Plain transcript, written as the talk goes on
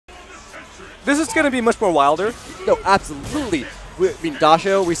This is going to be much more wilder. No, absolutely. I mean,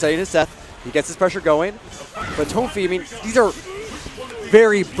 Dashio, we say in his set, he gets his pressure going. But Tonpy, I mean, these are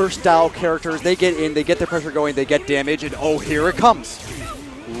very versatile characters. They get in, they get their pressure going, they get damage, and oh, here it comes.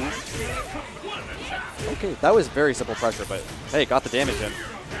 Okay, that was very simple pressure, but hey, got the damage in.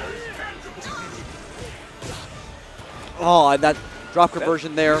 Oh, and that drop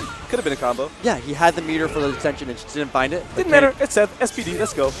conversion there. Could have been a combo. Yeah, he had the meter for the extension and just didn't find it. Didn't matter. It said SPD.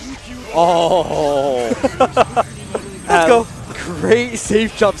 Let's go. Oh. Let's go. Great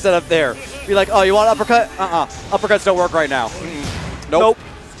safe jump setup there. Be like, oh, you want uppercut? Uppercuts don't work right now. Nope.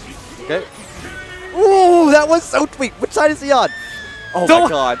 Okay. Ooh, that was so tweaked. Which side is he on? Oh my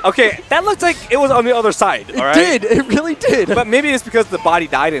god. Okay, that looked like it was on the other side, all right? It did. It really did. But maybe it's because the body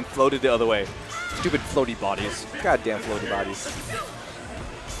died and floated the other way. Stupid floaty bodies. Goddamn floaty bodies.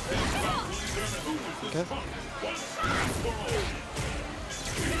 Okay.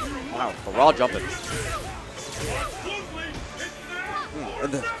 Wow, the raw jumping.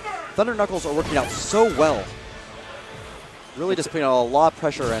 And the Thunder Knuckles are working out so well. Really just putting a lot of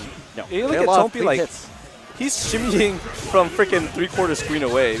pressure and you look at Tonpy, like, hits. He's shimmying from freaking 3/4 screen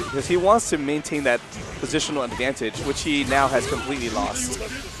away because he wants to maintain that positional advantage, which he now has completely lost.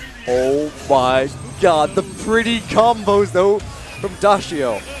 Oh my god, the pretty combos though from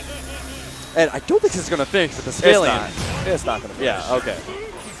Dashio. And I don't think this is going to finish with the scaling. It's not going to finish. Yeah, okay.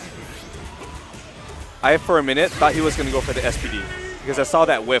 I, for a minute, thought he was going to go for the SPD because I saw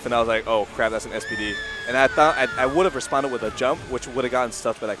that whiff and I was like, oh crap, that's an SPD. And I thought I would have responded with a jump, which would have gotten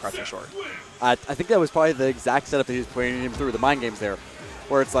stuffed by that crouching short. I think that was probably the exact setup that he was putting him through, the mind games there,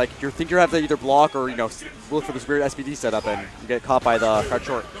 where it's like you think you have to either block or look for this weird SPD setup and you get caught by the crouch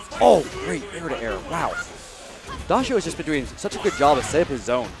short. Oh, great air to air! Wow, Dashio has just been doing such a good job of setting up his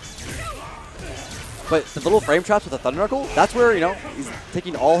zone. But the little frame traps with the Thunder Knuckle, that's where he's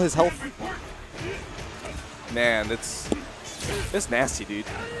taking all his health. Man, it's nasty, dude.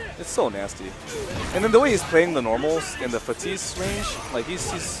 It's so nasty. And then the way he's playing the normals in the footsies range, like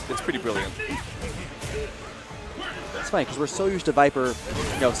it's pretty brilliant. It's funny because we're so used to Viper,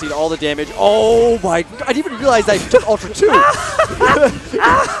 seeing all the damage. Oh my! I didn't even realize I took Ultra 2.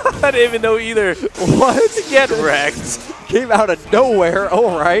 I didn't even know either. What? Get wrecked. Came out of nowhere.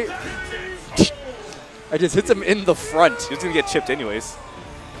 All right. I just hits him in the front. He's gonna get chipped anyways.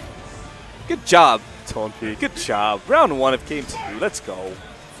 Good job, Tonpy. Good job. Round 1 of game 2. Let's go.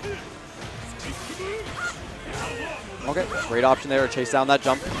 Okay, great option there to chase down that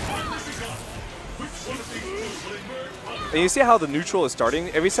jump. And you see how the neutral is starting?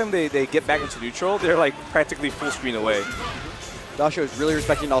 Every time they get back into neutral, they're like practically full screen away. Dashio is really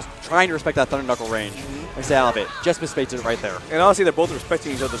trying to respect that Thunder Knuckle range. I say out of it. Just misspaced it right there. And honestly, they're both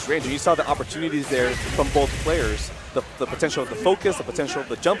respecting each other's range. And you saw the opportunities there from both players. The potential of the focus, the potential of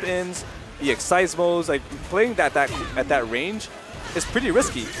the jump ins, the Excismos. Like playing at that range is pretty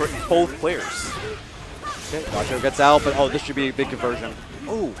risky for both players. Okay, Dashio gets out, but this should be a big conversion.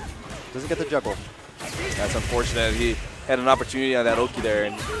 Oh, doesn't get the juggle. That's unfortunate. He had an opportunity on that Oki there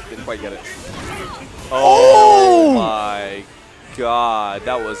and didn't quite get it. Oh my god,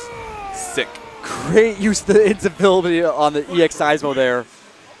 that was sick. Great use of the invincibility on the EX Seismo there.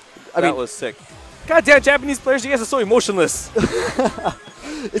 That was sick. Goddamn Japanese players, you guys are so emotionless.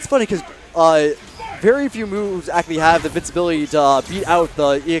 It's funny because very few moves actually have the invincibility to beat out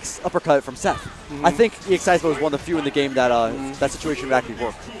the EX uppercut from Seth. I think EX Seismo is one of the few in the game that that situation would actually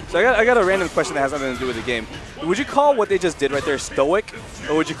work. So I got a random question that has nothing to do with the game. Would you call what they just did right there stoic,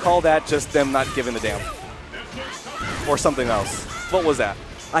 or would you call that just them not giving a damn? Or something else? What was that?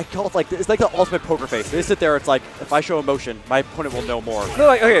 I call it it's like the ultimate poker face. They sit there, it's like, if I show emotion, my opponent will know more. No,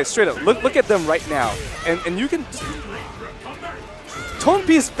 like, okay, straight up. Look at them right now. And you can...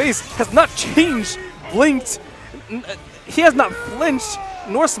 Tonpy's face has not changed, blinked. He has not flinched,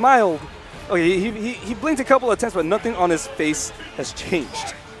 nor smiled. Okay, he blinked a couple of times, but nothing on his face has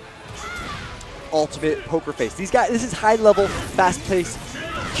changed. Ultimate poker face. These guys, this is high-level, fast-paced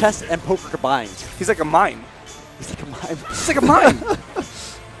chess and poker combined. He's like a mime. He's like a mime. He's like a mime.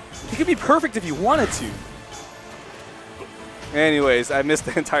 He could be perfect if he wanted to. Anyways, I missed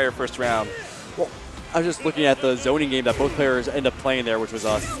the entire first round. Well, I was just looking at the zoning game that both players end up playing there, which was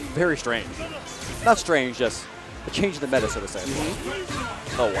very strange. Not strange, just a change in the meta, so to say.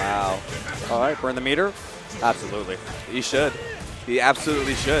 Oh, wow. All right, burn the meter? Absolutely. He should. He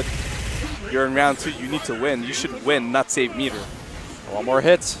absolutely should. You're in round 2. You need to win. You should win, not save meter. One more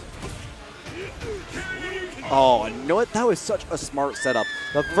hit. Oh, you know what? That was such a smart setup.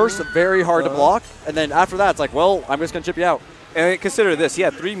 The first, very hard to block, and then after that, it's like, well, I'm just going to chip you out. And consider this. He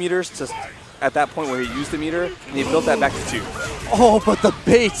had 3 meters to, at that point where he used the meter, and he built that back to 2. Oh, but the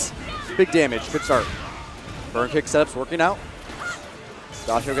bait. Big damage. Good start. Burn kick setup's working out.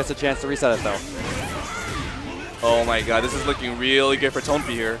 Dashio gets a chance to reset it, though. Oh my god, this is looking really good for Tonpy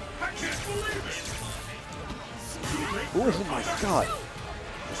here. Oh my god.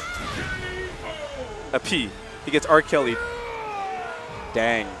 A P. He gets R. Kelly.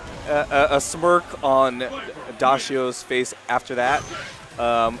 Dang. A smirk on Dashio's face after that.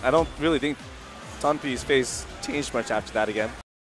 I don't really think Tonpy's face changed much after that again.